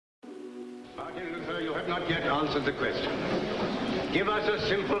Martin Luther, you have not yet answered the question. Give us a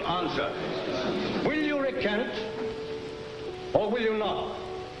simple answer. Will you recant or will you not?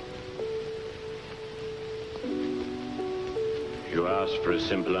 You asked for a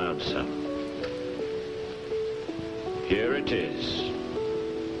simple answer. Here it is.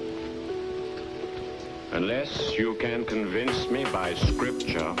 Unless you can convince me by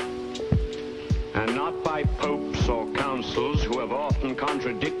scripture, and not by popes or councils who have often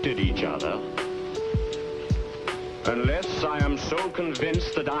contradicted each other, unless I am so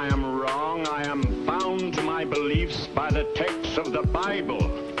convinced that I am wrong, I am bound to my beliefs by the text of the Bible.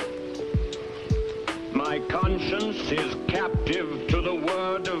 My conscience is captive to the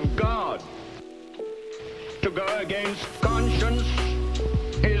Word of God. To go against conscience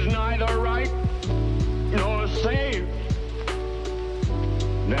is neither right nor safe.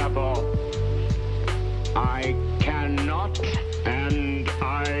 Therefore, I cannot and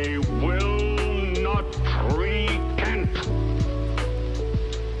I will not recant.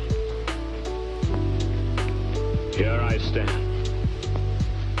 Here I stand.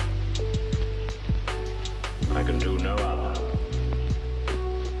 I can do no other.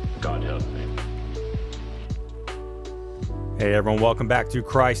 God help me. Hey everyone, welcome back to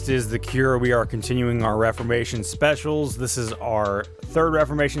Christ is the Cure. We are continuing our Reformation specials. This is our third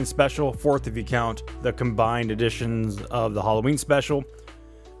Reformation special, fourth if you count the combined editions of the Halloween special,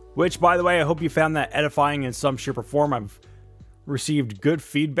 which, by the way, I hope you found that edifying in some shape or form. I've received good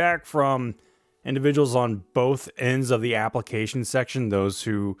feedback from individuals on both ends of the application section, those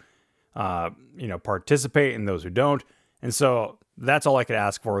who participate and those who don't. And so that's all I could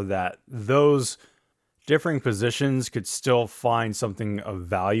ask for, that those differing positions could still find something of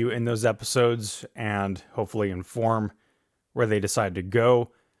value in those episodes and hopefully inform where they decide to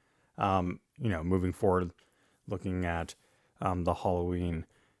go, moving forward, looking at the Halloween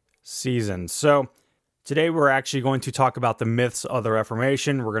season. So today we're actually going to talk about the myths of the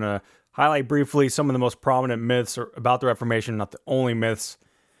Reformation. We're going to highlight briefly some of the most prominent myths about the Reformation, not the only myths,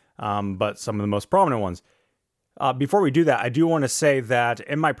 but some of the most prominent ones. Before we do that, I do want to say that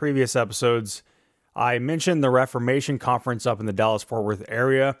in my previous episodes, I mentioned the Reformation Conference up in the Dallas-Fort Worth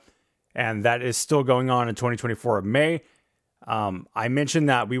area, and that is still going on in 2024 of May. I mentioned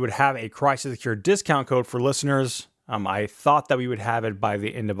that we would have a Christ is the Cure discount code for listeners. I thought that we would have it by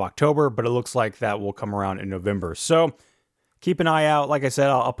the end of October, but it looks like that will come around in November. So keep an eye out. Like I said,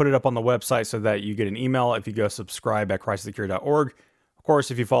 I'll put it up on the website so that you get an email if you go subscribe at christisthecure.org. Of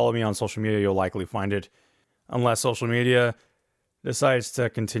course, if you follow me on social media, you'll likely find it, unless social media decides to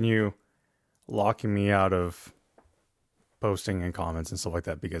continue locking me out of posting and comments and stuff like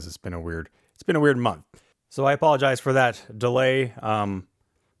that, because it's been a weird month. So I apologize for that delay.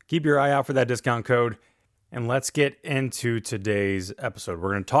 Keep your eye out for that discount code, and let's get into today's episode.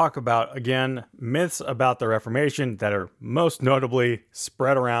 We're going to talk about, again, myths about the Reformation that are most notably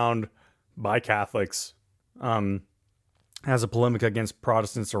spread around by Catholics as a polemic against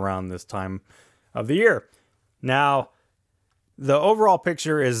Protestants around this time of the year. Now, the overall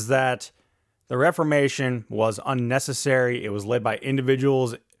picture is that the Reformation was unnecessary. It was led by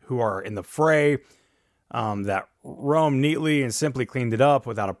individuals who are in the fray, that Rome neatly and simply cleaned it up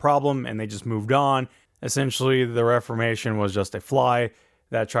without a problem, and they just moved on. Essentially, the Reformation was just a fly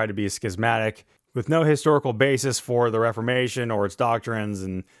that tried to be schismatic with no historical basis for the Reformation or its doctrines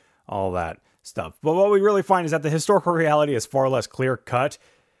and all that stuff. But what we really find is that the historical reality is far less clear-cut,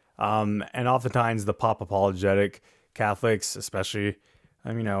 and oftentimes the pop apologetic Catholics, especially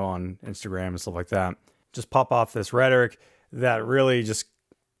on Instagram and stuff like that, just pop off this rhetoric that really just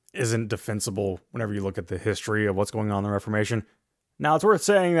isn't defensible whenever you look at the history of what's going on in the Reformation. Now, it's worth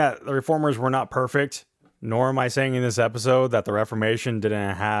saying that the Reformers were not perfect, nor am I saying in this episode that the Reformation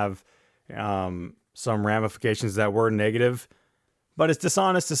didn't have some ramifications that were negative, but it's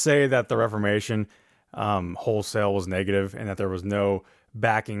dishonest to say that the Reformation wholesale was negative and that there was no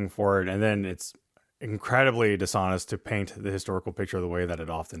backing for it, and then it's incredibly dishonest to paint the historical picture the way that it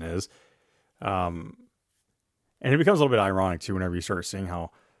often is. And it becomes a little bit ironic too whenever you start seeing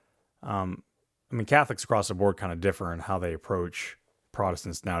how, Catholics across the board kind of differ in how they approach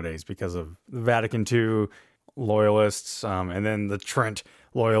Protestants nowadays because of the Vatican II loyalists, and then the Trent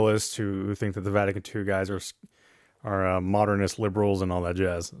loyalists who think that the Vatican II guys are modernist liberals and all that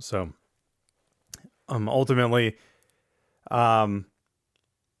jazz. So ultimately,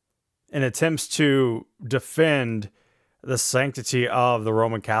 in attempts to defend the sanctity of the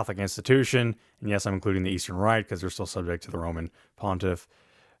Roman Catholic institution, and yes, I'm including the Eastern Rite because they're still subject to the Roman Pontiff,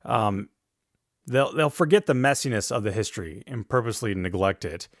 they'll forget the messiness of the history and purposely neglect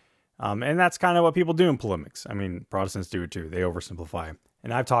it. And that's kind of what people do in polemics. Protestants do it too. They oversimplify.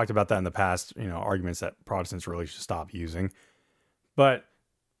 And I've talked about that in the past, arguments that Protestants really should stop using. But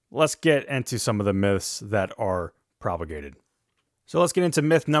let's get into some of the myths that are propagated. So let's get into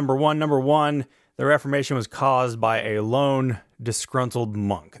myth number one. Number one, the Reformation was caused by a lone, disgruntled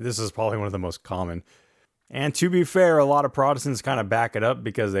monk. This is probably one of the most common. And to be fair, a lot of Protestants kind of back it up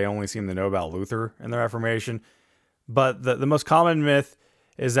because they only seem to know about Luther and the Reformation. But the most common myth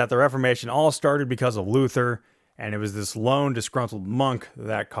is that the Reformation all started because of Luther, and it was this lone, disgruntled monk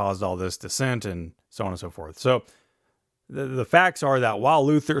that caused all this dissent and so on and so forth. So the facts are that while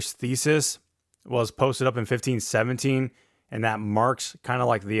Luther's thesis was posted up in 1517, and that marks kind of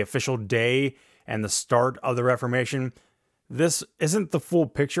like the official day and the start of the Reformation, this isn't the full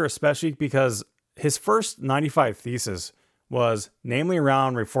picture, especially because his first 95 thesis was namely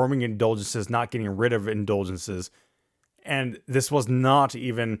around reforming indulgences, not getting rid of indulgences. And this was not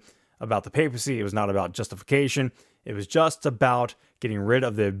even about the papacy. It was not about justification. It was just about getting rid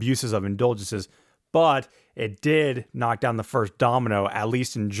of the abuses of indulgences. But it did knock down the first domino, at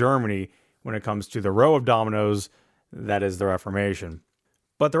least in Germany, when it comes to the row of dominoes that is the Reformation.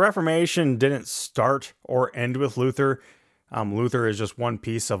 But the Reformation didn't start or end with Luther. Luther is just one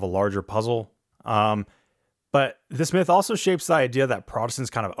piece of a larger puzzle. But this myth also shapes the idea that Protestants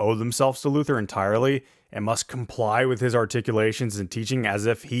kind of owe themselves to Luther entirely and must comply with his articulations and teaching as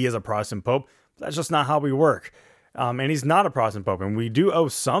if he is a Protestant pope. That's just not how we work. And he's not a Protestant pope, and we do owe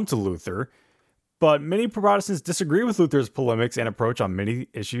some to Luther. But many Protestants disagree with Luther's polemics and approach on many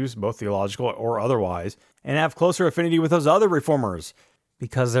issues, both theological or otherwise, and have closer affinity with those other reformers,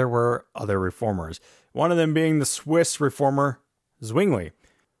 because there were other reformers. One of them being the Swiss reformer Zwingli.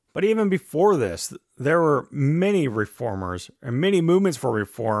 But even before this, there were many reformers and many movements for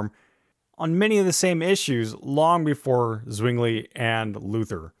reform on many of the same issues long before Zwingli and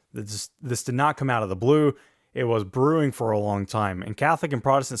Luther. This did not come out of the blue. It was brewing for a long time. And Catholic and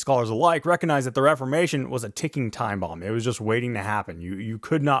Protestant scholars alike recognize that the Reformation was a ticking time bomb. It was just waiting to happen. You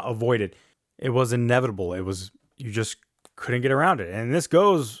could not avoid it. It was inevitable. You just couldn't get around it. And this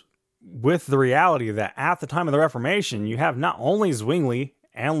goes with the reality that at the time of the Reformation, you have not only Zwingli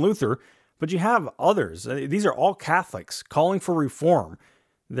and Luther, but you have others. These are all Catholics calling for reform.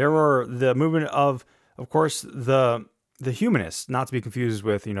 There were the movement of course, the humanists, not to be confused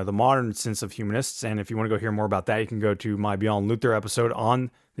with, the modern sense of humanists. And if you want to go hear more about that, you can go to my Beyond Luther episode on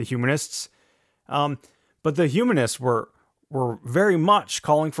the humanists. But the humanists were very much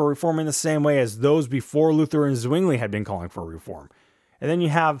calling for reform in the same way as those before Luther and Zwingli had been calling for reform. And then you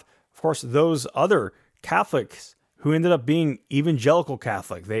have, of course, those other Catholics who ended up being evangelical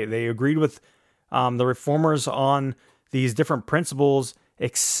Catholic. They agreed with the reformers on these different principles,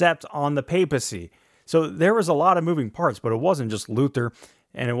 except on the papacy. So there was a lot of moving parts, but it wasn't just Luther,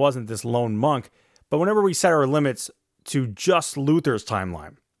 and it wasn't this lone monk. But whenever we set our limits to just Luther's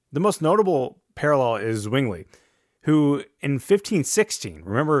timeline, the most notable parallel is Zwingli, who in 1516,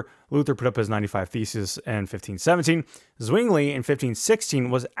 remember Luther put up his 95 Theses in 1517, Zwingli in 1516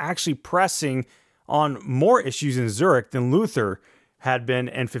 was actually pressing on more issues in Zurich than Luther had been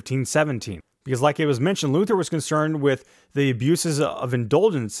in 1517. Because like it was mentioned, Luther was concerned with the abuses of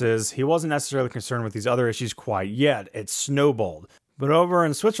indulgences. He wasn't necessarily concerned with these other issues quite yet. It snowballed. But over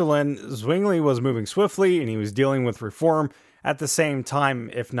in Switzerland, Zwingli was moving swiftly and he was dealing with reform at the same time,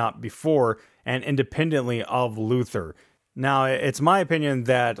 if not before, and independently of Luther. Now, it's my opinion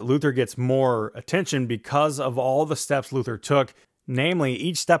that Luther gets more attention because of all the steps Luther took. Namely,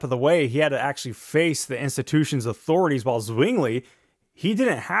 each step of the way, he had to actually face the institution's authorities, while Zwingli, he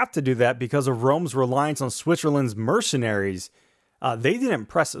didn't have to do that because of Rome's reliance on Switzerland's mercenaries. They didn't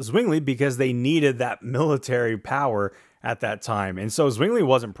press Zwingli because they needed that military power at that time. And so Zwingli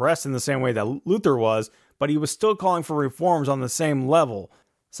wasn't pressed in the same way that Luther was, but he was still calling for reforms on the same level.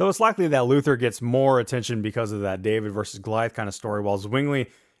 So it's likely that Luther gets more attention because of that David versus Goliath kind of story, while Zwingli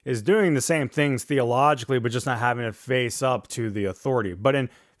is doing the same things theologically, but just not having to face up to the authority. But in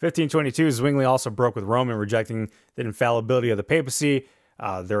 1522, Zwingli also broke with Rome in rejecting the infallibility of the papacy,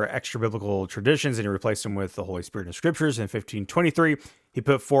 their extra-biblical traditions, and he replaced them with the Holy Spirit and Scriptures. In 1523, he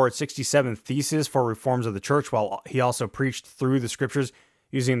put forward 67 theses for reforms of the church, while he also preached through the Scriptures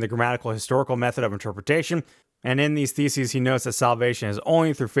using the grammatical historical method of interpretation. And in these theses, he notes that salvation is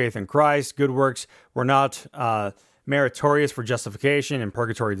only through faith in Christ. Good works were not meritorious for justification, and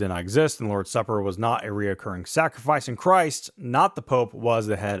purgatory did not exist, and the Lord's Supper was not a reoccurring sacrifice, and Christ, not the Pope, was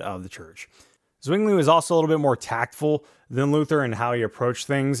the head of the church. Zwingli was also a little bit more tactful than Luther in how he approached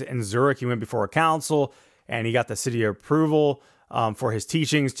things. In Zurich, he went before a council, and he got the city approval for his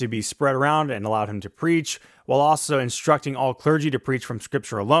teachings to be spread around and allowed him to preach, while also instructing all clergy to preach from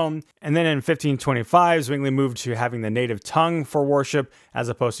Scripture alone. And then in 1525, Zwingli moved to having the native tongue for worship as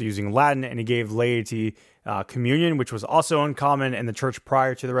opposed to using Latin, and he gave laity communion, which was also uncommon in the church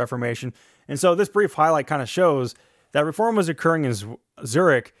prior to the Reformation. And so this brief highlight kind of shows that reform was occurring in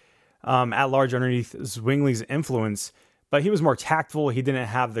Zurich at large underneath Zwingli's influence, but he was more tactful. He didn't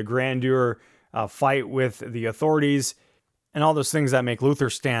have the grandeur fight with the authorities and all those things that make Luther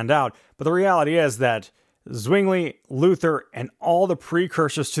stand out. But the reality is that Zwingli, Luther, and all the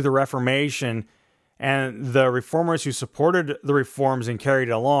precursors to the Reformation and the reformers who supported the reforms and carried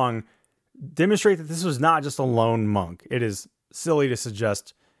it along demonstrate that this was not just a lone monk. It is silly to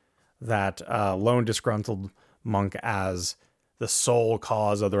suggest that lone disgruntled monk as the sole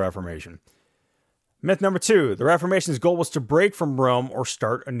cause of the Reformation. Myth number 2, the Reformation's goal was to break from Rome or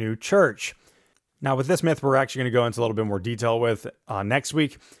start a new church. Now, with this myth, we're actually going to go into a little bit more detail with next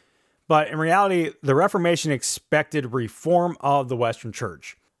week. But in reality, the Reformation expected reform of the Western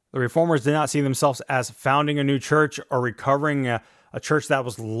Church. The Reformers did not see themselves as founding a new church or recovering a church that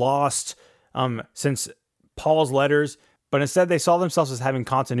was lost since Paul's letters, but instead they saw themselves as having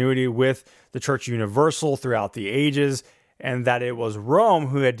continuity with the Church Universal throughout the ages, and that it was Rome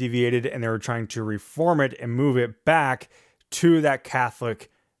who had deviated, and they were trying to reform it and move it back to that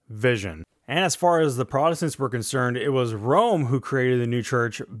Catholic vision. And as far as the Protestants were concerned, it was Rome who created the new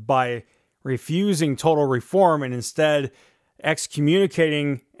church by refusing total reform and instead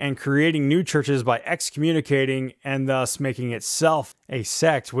excommunicating and creating new churches by excommunicating and thus making itself a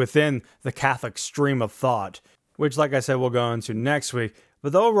sect within the Catholic stream of thought, which, like I said, we'll go into next week.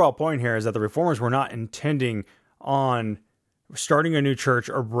 But the overall point here is that the Reformers were not intending on starting a new church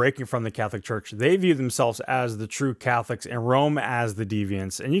or breaking from the Catholic Church. They view themselves as the true Catholics and Rome as the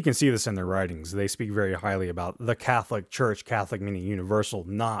deviants. And you can see this in their writings. They speak very highly about the Catholic Church, Catholic meaning universal,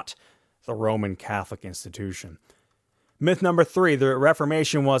 not the Roman Catholic institution. Myth number 3, the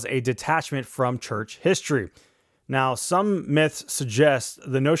Reformation was a detachment from church history. Now, some myths suggest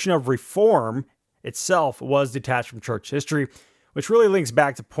the notion of reform itself was detached from church history, which really links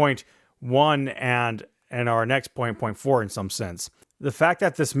back to point 1 and our next point 4 in some sense. The fact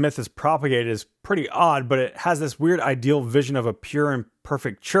that this myth is propagated is pretty odd, but it has this weird ideal vision of a pure and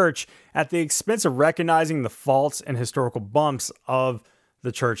perfect church at the expense of recognizing the faults and historical bumps of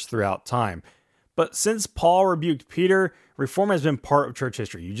the church throughout time. But since Paul rebuked Peter, reform has been part of church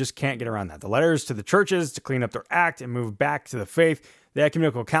history. You just can't get around that. The letters to the churches to clean up their act and move back to the faith, the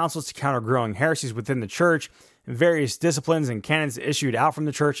ecumenical councils to counter growing heresies within the church, and various disciplines and canons issued out from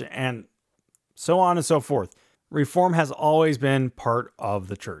the church, and so on and so forth. Reform has always been part of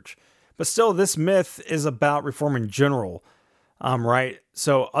the church. But still, this myth is about reform in general, right?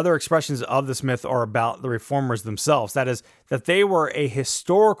 So other expressions of this myth are about the reformers themselves. That is, that they were a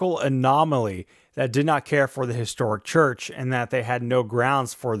historical anomaly that did not care for the historic church and that they had no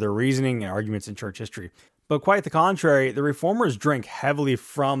grounds for their reasoning and arguments in church history. But quite the contrary, the reformers drank heavily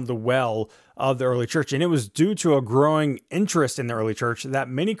from the well of the early church, and it was due to a growing interest in the early church that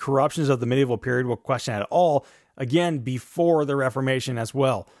many corruptions of the medieval period were questioned at all, again, before the Reformation as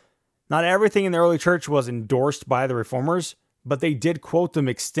well. Not everything in the early church was endorsed by the reformers, but they did quote them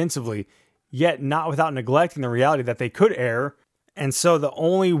extensively, yet not without neglecting the reality that they could err, and so the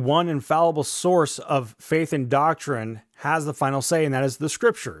only one infallible source of faith and doctrine has the final say, and that is the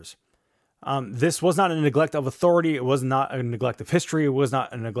Scriptures. This was not a neglect of authority. It was not a neglect of history. It was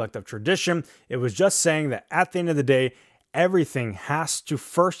not a neglect of tradition. It was just saying that at the end of the day, everything has to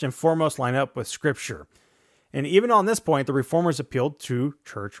first and foremost line up with Scripture. And even on this point, the reformers appealed to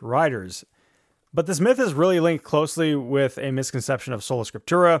church writers. But this myth is really linked closely with a misconception of sola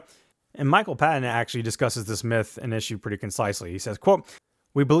scriptura. And Michael Patton actually discusses this myth and issue pretty concisely. He says, quote,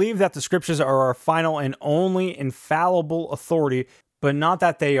 "We believe that the Scriptures are our final and only infallible authority, but not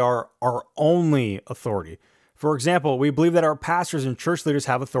that they are our only authority. For example, we believe that our pastors and church leaders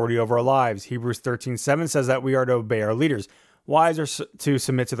have authority over our lives. Hebrews 13:7 says that we are to obey our leaders. Wives are to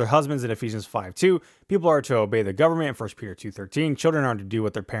submit to their husbands in Ephesians 5:2. People are to obey the government in 1 Peter 2:13. Children are to do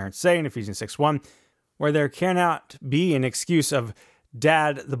what their parents say in Ephesians 6:1. Where there cannot be an excuse of,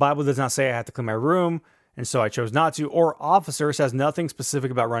 Dad, the Bible does not say I have to clean my room, and so I chose not to, or officer says nothing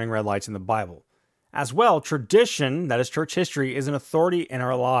specific about running red lights in the Bible. As well, tradition, that is church history, is an authority in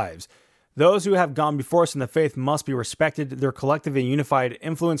our lives. Those who have gone before us in the faith must be respected. Their collective and unified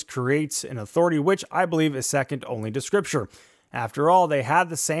influence creates an authority which I believe is second only to Scripture. After all, they had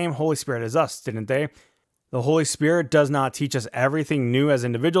the same Holy Spirit as us, didn't they? The Holy Spirit does not teach us everything new as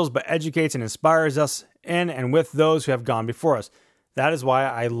individuals, but educates and inspires us in and with those who have gone before us. That is why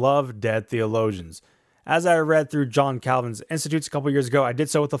I love dead theologians. As I read through John Calvin's Institutes a couple years ago, I did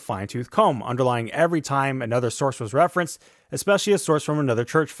so with a fine-tooth comb, underlining every time another source was referenced, especially a source from another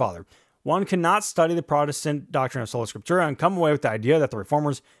church father. One cannot study the Protestant doctrine of sola scriptura and come away with the idea that the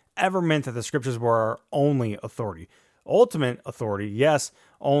Reformers ever meant that the scriptures were our only authority. Ultimate authority, yes,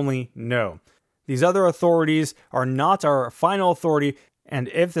 only no. These other authorities are not our final authority, and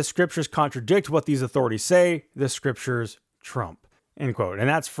if the scriptures contradict what these authorities say, the scriptures trump. End quote. And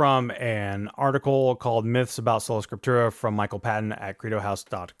that's from an article called Myths About Sola Scriptura from Michael Patton at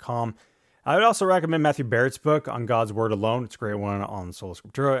credohouse.com. I would also recommend Matthew Barrett's book on God's Word Alone. It's a great one on Sola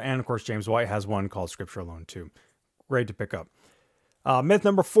Scriptura. And of course, James White has one called Scripture Alone too. Great to pick up. Myth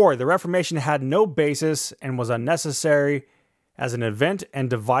number 4, the Reformation had no basis and was unnecessary as an event and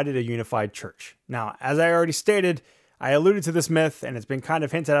divided a unified church. Now, as I already stated, I alluded to this myth and it's been kind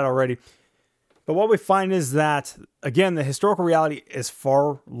of hinted at already. But what we find is that, again, the historical reality is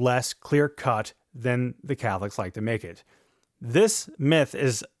far less clear-cut than the Catholics like to make it. This myth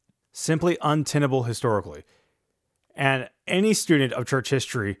is simply untenable historically. And any student of church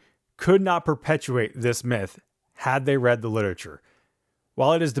history could not perpetuate this myth had they read the literature.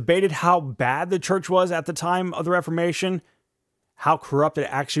 While it is debated how bad the church was at the time of the Reformation, how corrupt it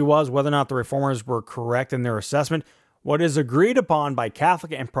actually was, whether or not the Reformers were correct in their assessment, what is agreed upon by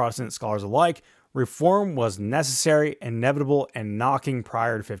Catholic and Protestant scholars alike, reform was necessary, inevitable, and knocking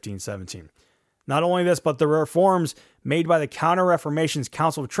prior to 1517. Not only this, but the reforms made by the Counter-Reformation's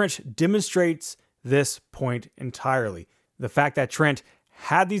Council of Trent demonstrates this point entirely. The fact that Trent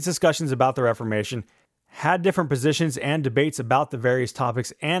had these discussions about the Reformation, had different positions and debates about the various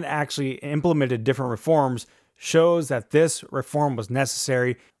topics, and actually implemented different reforms shows that this reform was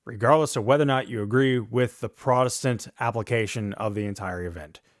necessary, regardless of whether or not you agree with the Protestant application of the entire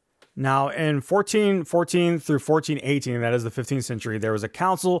event. Now, in 1414 through 1418, that is the 15th century, there was a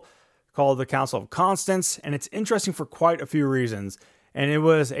council called the Council of Constance, and it's interesting for quite a few reasons. And it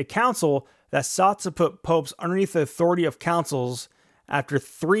was a council that sought to put popes underneath the authority of councils after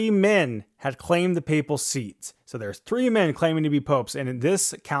 3 men had claimed the papal seat. So there's 3 men claiming to be popes, and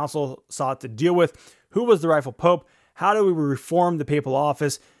this council sought to deal with who was the rightful pope, how do we reform the papal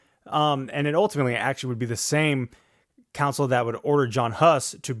office, and it ultimately actually would be the same council that would order John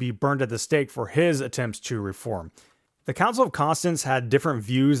Huss to be burned at the stake for his attempts to reform. The Council of Constance had different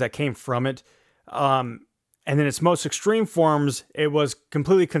views that came from it, and in its most extreme forms, it was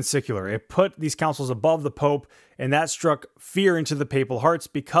completely conciliar. It put these councils above the Pope, and that struck fear into the papal hearts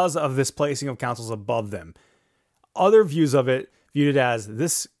because of this placing of councils above them. Other views of it viewed it as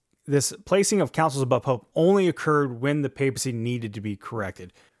this placing of councils above Pope only occurred when the papacy needed to be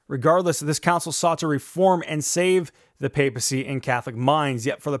corrected. Regardless, this council sought to reform and save the papacy in Catholic minds,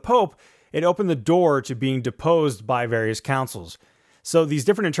 yet for the Pope, it opened the door to being deposed by various councils. So these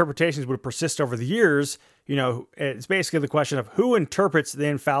different interpretations would persist over the years. You know, it's basically the question of who interprets the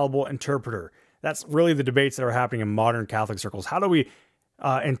infallible interpreter. That's really the debates that are happening in modern Catholic circles. How do we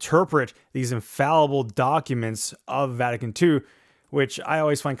interpret these infallible documents of Vatican II? Which I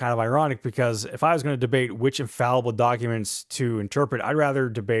always find kind of ironic, because if I was going to debate which infallible documents to interpret, I'd rather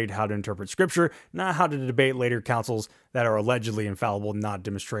debate how to interpret Scripture, not how to debate later councils that are allegedly infallible, not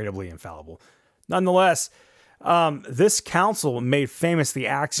demonstratively infallible. Nonetheless, this council made famous the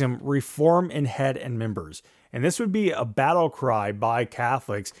axiom, reform in head and members. And this would be a battle cry by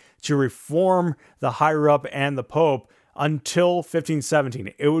Catholics to reform the higher up and the Pope until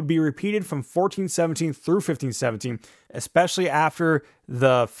 1517. It would be repeated from 1417 through 1517, especially after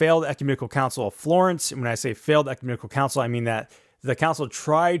the failed ecumenical council of Florence. And when I say failed ecumenical council, I mean that the council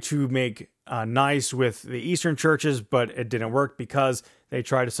tried to make nice with the Eastern churches, but it didn't work because they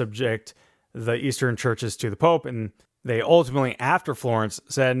tried to subject the Eastern churches to the Pope. And they ultimately, after Florence,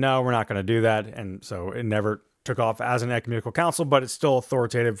 said, no, we're not going to do that. And so it never took off as an ecumenical council, but it's still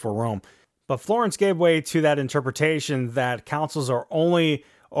authoritative for Rome. But Florence gave way to that interpretation that councils are only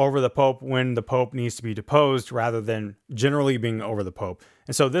over the Pope when the Pope needs to be deposed, rather than generally being over the Pope.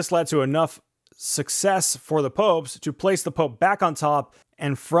 And so this led to enough success for the popes to place the Pope back on top.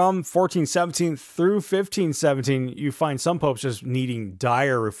 And from 1417 through 1517, you find some popes just needing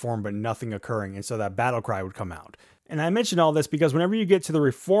dire reform, but nothing occurring. And so that battle cry would come out. And I mention all this because whenever you get to the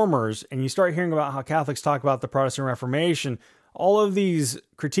reformers and you start hearing about how Catholics talk about the Protestant Reformation, all of these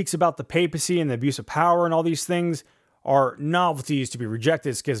critiques about the papacy and the abuse of power and all these things are novelties to be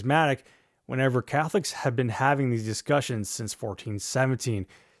rejected, schismatic, whenever Catholics have been having these discussions since 1417,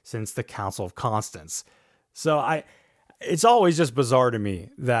 since the Council of Constance. So it's always just bizarre to me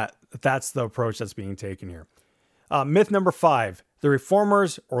that that's the approach that's being taken here. Myth number 5, the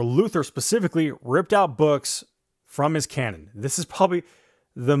Reformers, or Luther specifically, ripped out books from his canon. This is probably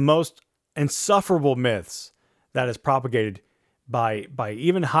the most insufferable myths that is propagated by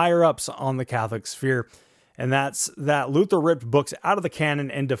even higher ups on the Catholic sphere. And that's that Luther ripped books out of the canon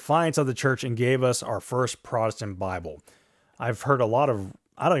in defiance of the church and gave us our first Protestant Bible. I've heard a lot of,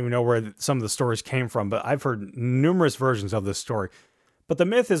 I don't even know where some of the stories came from, but I've heard numerous versions of this story. But the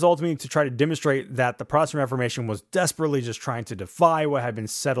myth is ultimately to try to demonstrate that the Protestant Reformation was desperately just trying to defy what had been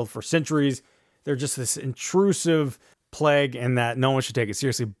settled for centuries. They're just this intrusive plague and that no one should take it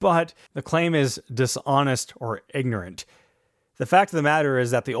seriously. But the claim is dishonest or ignorant. The fact of the matter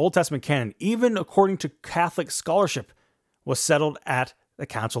is that the Old Testament canon, even according to Catholic scholarship, was settled at the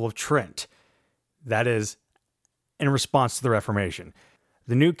Council of Trent. That is, in response to the Reformation.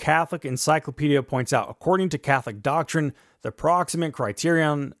 The New Catholic Encyclopedia points out, according to Catholic doctrine, the proximate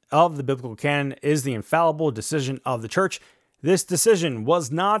criterion of the biblical canon is the infallible decision of the Church. This decision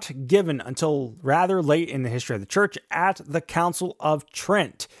was not given until rather late in the history of the Church at the Council of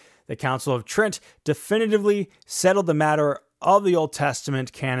Trent. The Council of Trent definitively settled the matter of the Old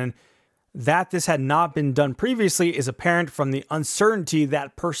Testament canon. That this had not been done previously is apparent from the uncertainty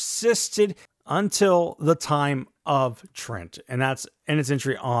that persisted until the time of Trent. And that's in its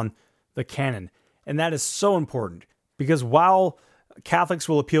entry on the canon. And that is so important because while Catholics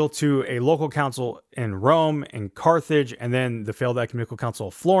will appeal to a local council in Rome and Carthage and then the failed ecumenical council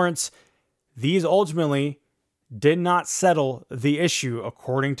of Florence, these ultimately did not settle the issue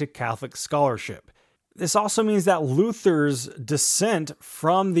according to Catholic scholarship. This also means that Luther's dissent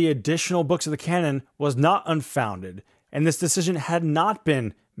from the additional books of the canon was not unfounded, and this decision had not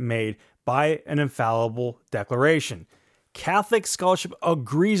been made by an infallible declaration. Catholic scholarship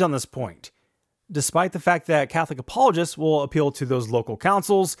agrees on this point, despite the fact that Catholic apologists will appeal to those local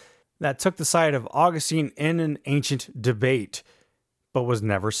councils that took the side of Augustine in an ancient debate, but was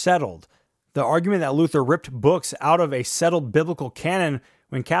never settled. The argument that Luther ripped books out of a settled biblical canon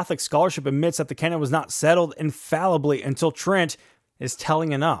when Catholic scholarship admits that the canon was not settled infallibly until Trent is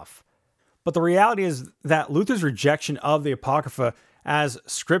telling enough. But the reality is that Luther's rejection of the Apocrypha as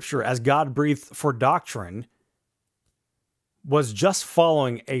scripture, as God-breathed for doctrine, was just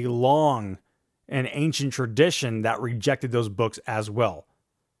following a long and ancient tradition that rejected those books as well.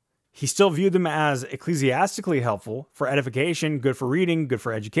 He still viewed them as ecclesiastically helpful for edification, good for reading, good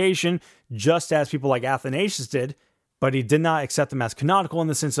for education, just as people like Athanasius did, but he did not accept them as canonical in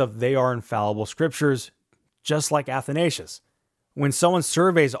the sense of they are infallible scriptures, just like Athanasius. When someone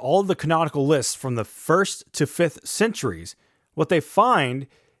surveys all of the canonical lists from the 1st to 5th centuries, what they find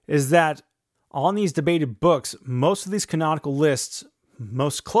is that on these debated books, most of these canonical lists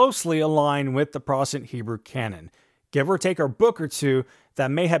most closely align with the Protestant Hebrew canon. Give or take a book or two that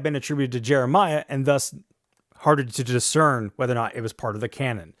may have been attributed to Jeremiah and thus harder to discern whether or not it was part of the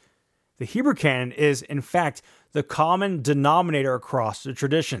canon. The Hebrew canon is, in fact, the common denominator across the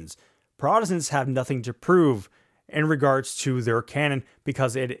traditions. Protestants have nothing to prove in regards to their canon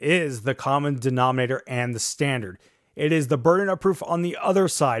because it is the common denominator and the standard. It is the burden of proof on the other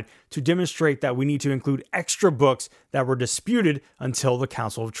side to demonstrate that we need to include extra books that were disputed until the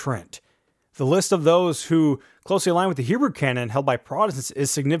Council of Trent. The list of those who closely align with the Hebrew canon held by Protestants is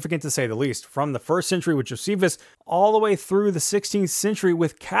significant to say the least, from the 1st century with Josephus all the way through the 16th century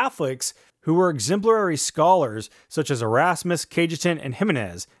with Catholics who were exemplary scholars such as Erasmus, Cajetan, and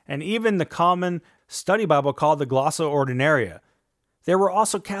Jimenez, and even the common study Bible called the Glossa Ordinaria. There were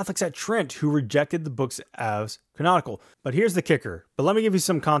also Catholics at Trent who rejected the books as canonical. But here's the kicker. But let me give you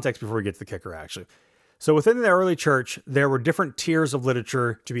some context before we get to the kicker, actually. So within the early church, there were different tiers of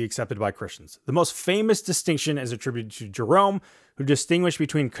literature to be accepted by Christians. The most famous distinction is attributed to Jerome, who distinguished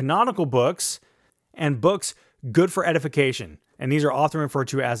between canonical books and books good for edification. And these are often referred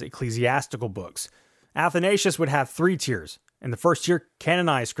to as ecclesiastical books. Athanasius would have 3 tiers. In the first tier,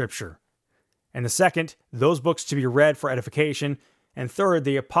 canonized scripture. And the second, those books to be read for edification. And third,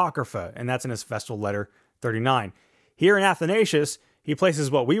 the Apocrypha, and that's in his Festal Letter 39. Here in Athanasius, he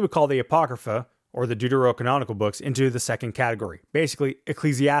places what we would call the Apocrypha, or the deuterocanonical books, into the second category. Basically,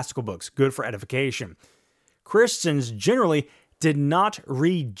 ecclesiastical books, good for edification. Christians generally did not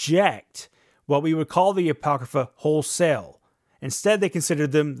reject what we would call the Apocrypha wholesale. Instead, they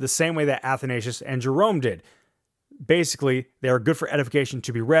considered them the same way that Athanasius and Jerome did. Basically, they are good for edification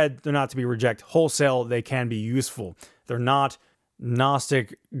to be read. They're not to be rejected wholesale. They can be useful. They're not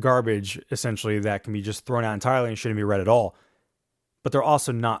Gnostic garbage, essentially, that can be just thrown out entirely and shouldn't be read at all. But they're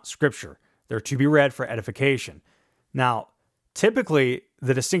also not scripture. They're to be read for edification. Now, typically,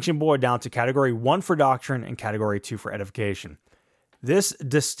 the distinction boiled down to category 1 for doctrine and category 2 for edification. This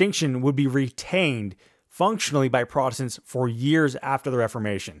distinction would be retained functionally by Protestants for years after the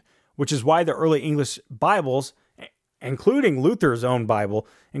Reformation, which is why the early English Bibles including Luther's own Bible,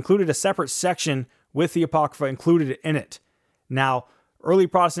 included a separate section with the Apocrypha included in it. Now, early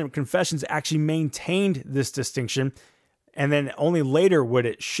Protestant confessions actually maintained this distinction, and then only later would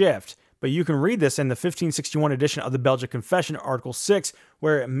it shift. But you can read this in the 1561 edition of the Belgic Confession, Article 6,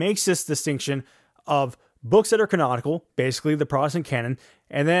 where it makes this distinction of books that are canonical, basically the Protestant canon,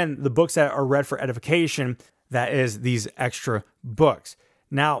 and then the books that are read for edification, that is, these extra books.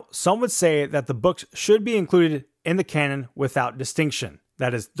 Now, some would say that the books should be included in the canon without distinction.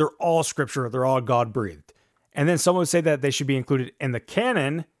 That is, they're all scripture, they're all God-breathed. And then some would say that they should be included in the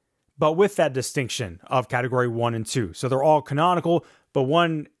canon, but with that distinction of category 1 and 2. So they're all canonical, but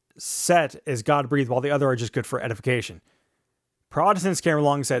one set is God-breathed while the other are just good for edification. Protestants came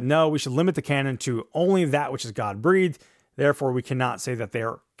along and said, no, we should limit the canon to only that which is God-breathed. Therefore, we cannot say that they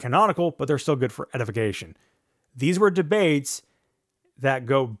are canonical, but they're still good for edification. These were debates that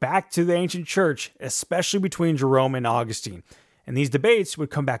go back to the ancient church, especially between Jerome and Augustine. And these debates would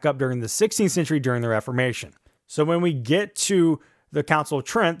come back up during the 16th century during the Reformation. So when we get to the Council of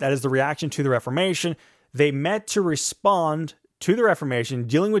Trent, that is the reaction to the Reformation, they met to respond to the Reformation,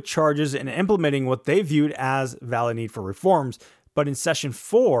 dealing with charges and implementing what they viewed as valid need for reforms. But in session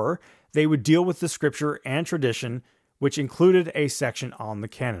 4, they would deal with the scripture and tradition, which included a section on the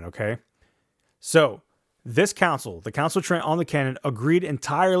canon, okay? So this council, the Council of Trent on the canon, agreed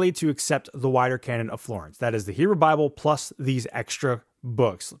entirely to accept the wider canon of Florence. That is the Hebrew Bible plus these extra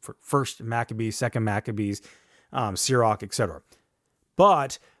books, for 1st Maccabees, 2nd Maccabees, Sirach, etc.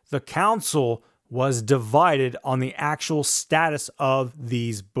 But the council was divided on the actual status of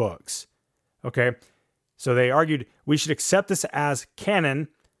these books. Okay, so they argued we should accept this as canon,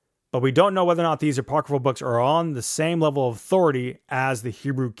 but we don't know whether or not these apocryphal books are on the same level of authority as the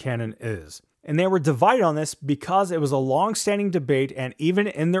Hebrew canon is. And they were divided on this because it was a long-standing debate, and even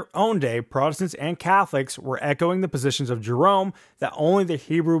in their own day, Protestants and Catholics were echoing the positions of Jerome that only the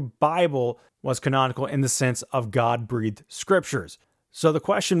Hebrew Bible was canonical in the sense of God-breathed scriptures. So the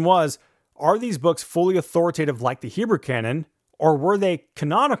question was, are these books fully authoritative like the Hebrew canon, or were they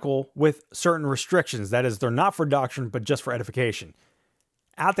canonical with certain restrictions? That is, they're not for doctrine, but just for edification.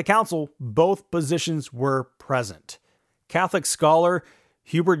 At the council, both positions were present. Catholic scholar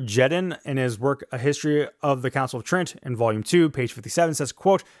Hubert Jedden, in his work A History of the Council of Trent, in Volume 2, page 57, says,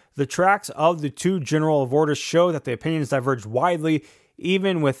 quote, "The tracts of the two general of orders show that the opinions diverged widely,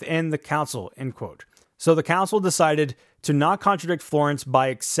 even within the council," end quote. So the council decided to not contradict Florence by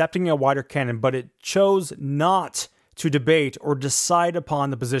accepting a wider canon, but it chose not to debate or decide upon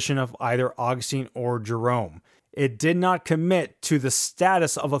the position of either Augustine or Jerome. It did not commit to the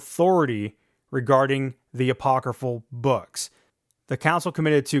status of authority regarding the apocryphal books. The council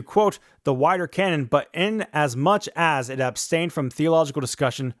committed to, quote, "the wider canon, but in as much as it abstained from theological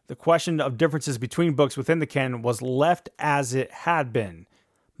discussion, the question of differences between books within the canon was left as it had been."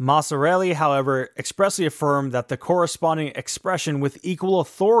 Massarelli, however, expressly affirmed that the corresponding expression with equal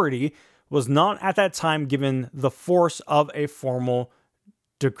authority was not at that time given the force of a formal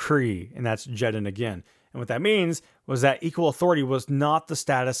decree. And that's Jedden again. And what that means was that equal authority was not the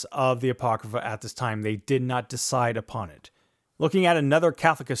status of the Apocrypha at this time. They did not decide upon it. Looking at another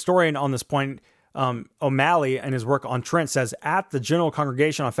Catholic historian on this point, O'Malley, in his work on Trent, says, at the General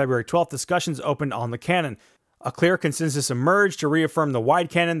Congregation on February 12th, discussions opened on the canon. A clear consensus emerged to reaffirm the wide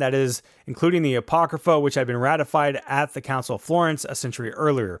canon, that is, including the Apocrypha, which had been ratified at the Council of Florence a century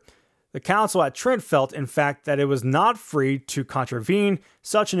earlier. The council at Trent felt, in fact, that it was not free to contravene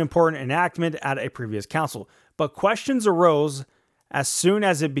such an important enactment at a previous council, but questions arose as soon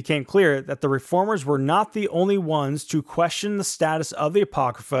as it became clear that the reformers were not the only ones to question the status of the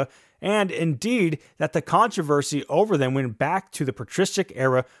Apocrypha, and indeed that the controversy over them went back to the patristic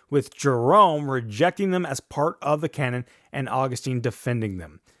era, with Jerome rejecting them as part of the canon and Augustine defending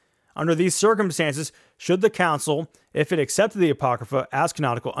them. Under these circumstances, should the council, if it accepted the Apocrypha as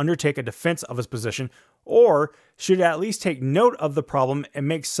canonical, undertake a defense of its position, or should it at least take note of the problem and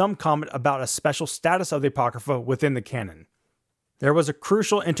make some comment about a special status of the Apocrypha within the canon? There was a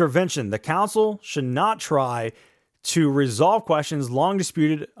crucial intervention. The council should not try to resolve questions long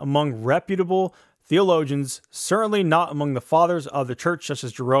disputed among reputable theologians, certainly not among the fathers of the church such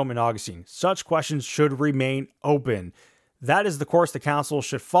as Jerome and Augustine. Such questions should remain open. That is the course the council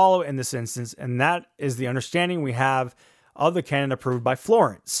should follow in this instance, and that is the understanding we have of the canon approved by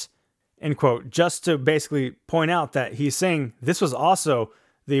Florence. End quote. Just to basically point out that he's saying this was also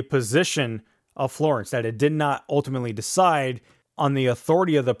the position of Florence, that it did not ultimately decide on the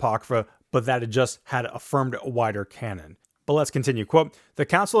authority of the Apocrypha, but that it just had affirmed a wider canon. But let's continue. Quote, "The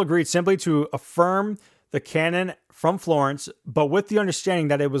council agreed simply to affirm the canon from Florence, but with the understanding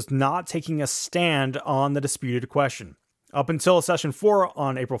that it was not taking a stand on the disputed question. Up until Session 4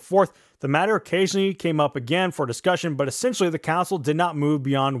 on April 4th, the matter occasionally came up again for discussion, but essentially the council did not move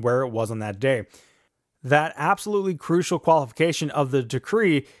beyond where it was on that day. That absolutely crucial qualification of the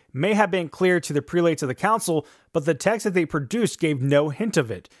decree may have been clear to the prelates of the council, but the text that they produced gave no hint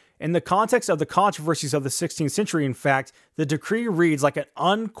of it. In the context of the controversies of the 16th century, in fact, the decree reads like an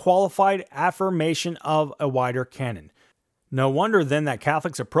unqualified affirmation of a wider canon. No wonder then that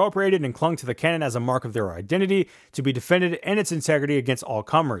Catholics appropriated and clung to the canon as a mark of their identity, to be defended in its integrity against all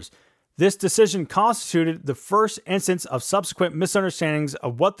comers. This decision constituted the first instance of subsequent misunderstandings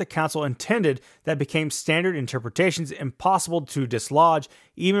of what the council intended that became standard interpretations impossible to dislodge,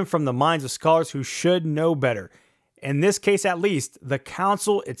 even from the minds of scholars who should know better. In this case at least, the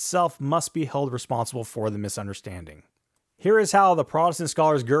council itself must be held responsible for the misunderstanding. Here is how the Protestant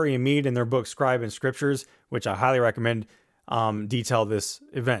scholars Gurry and Mead in their book Scribe and Scriptures, which I highly recommend, detail this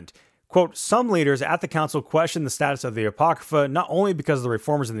event. Quote, some leaders at the council questioned the status of the Apocrypha not only because of the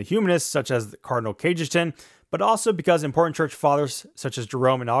reformers and the humanists, such as Cardinal Cajetan, but also because important church fathers, such as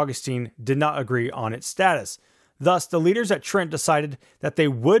Jerome and Augustine, did not agree on its status. Thus, the leaders at Trent decided that they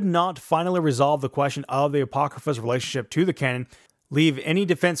would not finally resolve the question of the Apocrypha's relationship to the canon, leave any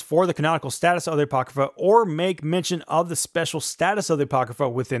defense for the canonical status of the Apocrypha, or make mention of the special status of the Apocrypha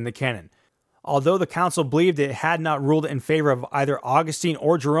within the canon. Although the council believed it had not ruled in favor of either Augustine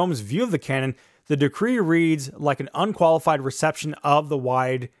or Jerome's view of the canon, the decree reads like an unqualified reception of the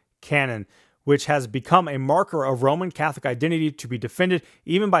wide canon, which has become a marker of Roman Catholic identity to be defended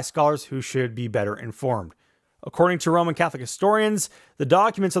even by scholars who should be better informed. According to Roman Catholic historians, the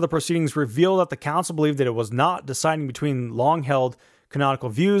documents of the proceedings reveal that the council believed that it was not deciding between long-held canonical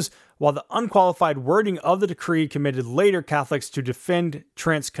views, while the unqualified wording of the decree committed later Catholics to defend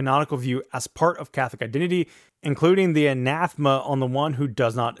Trent's canonical view as part of Catholic identity, including the anathema on the one who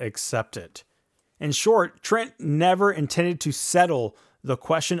does not accept it. In short, Trent never intended to settle the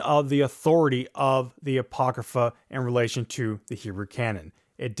question of the authority of the Apocrypha in relation to the Hebrew canon.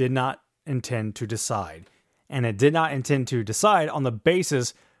 It did not intend to decide. And it did not intend to decide on the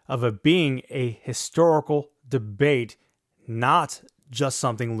basis of it being a historical debate, not just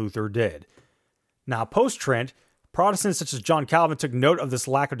something Luther did. Now, post-Trent, Protestants such as John Calvin took note of this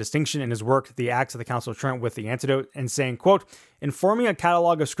lack of distinction in his work, The Acts of the Council of Trent with the Antidote, and saying, quote, in forming a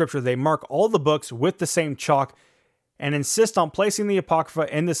catalog of scripture, they mark all the books with the same chalk and insist on placing the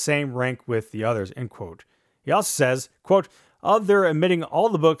Apocrypha in the same rank with the others, end quote. He also says, quote, of their admitting all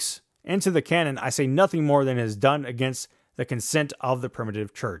the books into the canon, I say nothing more than is done against the consent of the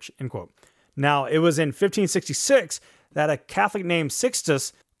primitive church, end quote. Now, it was in 1566 that a Catholic named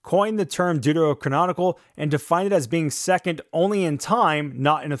Sixtus coined the term deuterocanonical and defined it as being second only in time,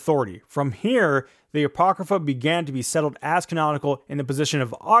 not in authority. From here, the Apocrypha began to be settled as canonical in the position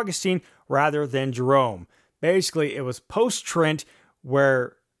of Augustine rather than Jerome. Basically, it was post-Trent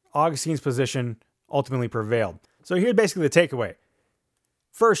where Augustine's position ultimately prevailed. So here's basically the takeaway.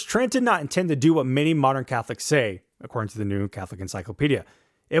 First, Trent did not intend to do what many modern Catholics say, according to the New Catholic Encyclopedia.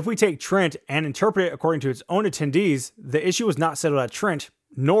 If we take Trent and interpret it according to its own attendees, the issue was not settled at Trent,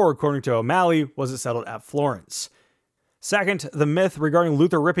 nor, according to O'Malley, was it settled at Florence. Second, the myth regarding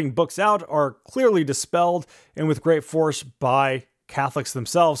Luther ripping books out are clearly dispelled, and with great force, by Catholics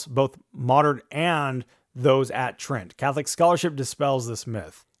themselves, both modern and those at Trent. Catholic scholarship dispels this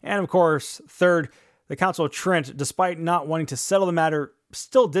myth. And of course, third, the Council of Trent, despite not wanting to settle the matter,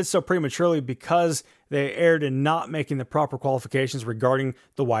 still did so prematurely because they erred in not making the proper qualifications regarding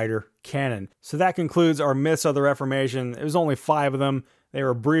the wider canon. So that concludes our myths of the Reformation. It was only 5 of them. They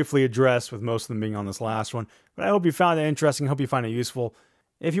were briefly addressed, with most of them being on this last one. But I hope you found it interesting. I hope you find it useful.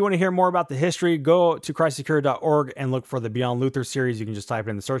 If you want to hear more about the history, go to christsecure.org and look for the Beyond Luther series. You can just type it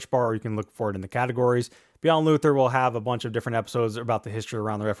in the search bar, or you can look for it in the categories. Beyond Luther will have a bunch of different episodes about the history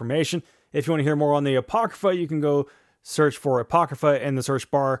around the Reformation. If you want to hear more on the Apocrypha, you can go search for Apocrypha in the search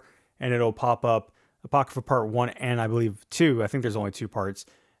bar, and it'll pop up Apocrypha Part 1 and I believe 2. I think there's only 2 parts.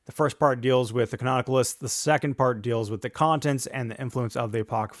 The first part deals with the canonical list. The second part deals with the contents and the influence of the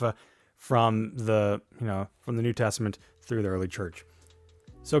Apocrypha from the New Testament through the early church.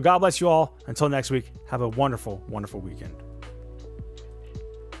 So God bless you all. Until next week, have a wonderful, wonderful weekend.